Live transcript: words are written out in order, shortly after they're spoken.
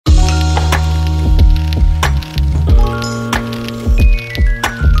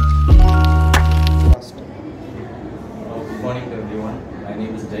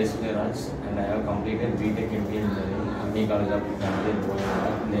college of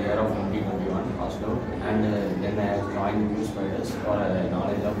Vadapalani in the year of 2021 passed out, and then I have joined QSpiders for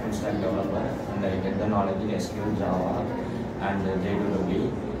knowledge of full stack developer, and I get the knowledge in SQL, Java, and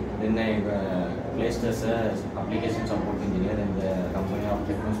JWT. Then I placed as a application support engineer in the company of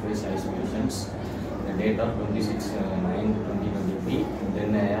QSpiders Solutions. The date of 26/9/2023.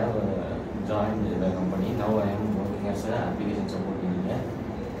 Then I have joined the company. Now I am working as an application support engineer.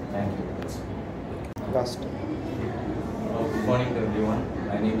 Thank you. Last. Good morning to everyone.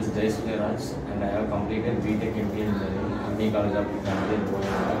 My name is Mr.Jeyasuryaraj R and I have completed BTech MBA Engineering in the College of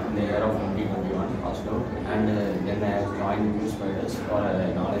Vadapalani in the year of 2021 passed out, and then I have joined QSpiders for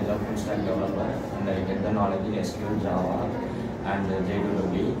knowledge of full stack developer, and I get the knowledge in SQL, Java, and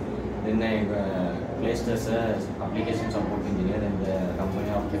JWT. Then I placed as a application support engineer in the company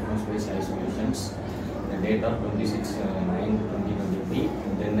of QSpiders Solutions. The date of 26/9/2023.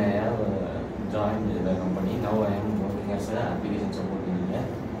 Then I have joined the company. Now I am working as an application support engineer.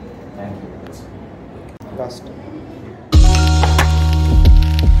 Thank you. Last.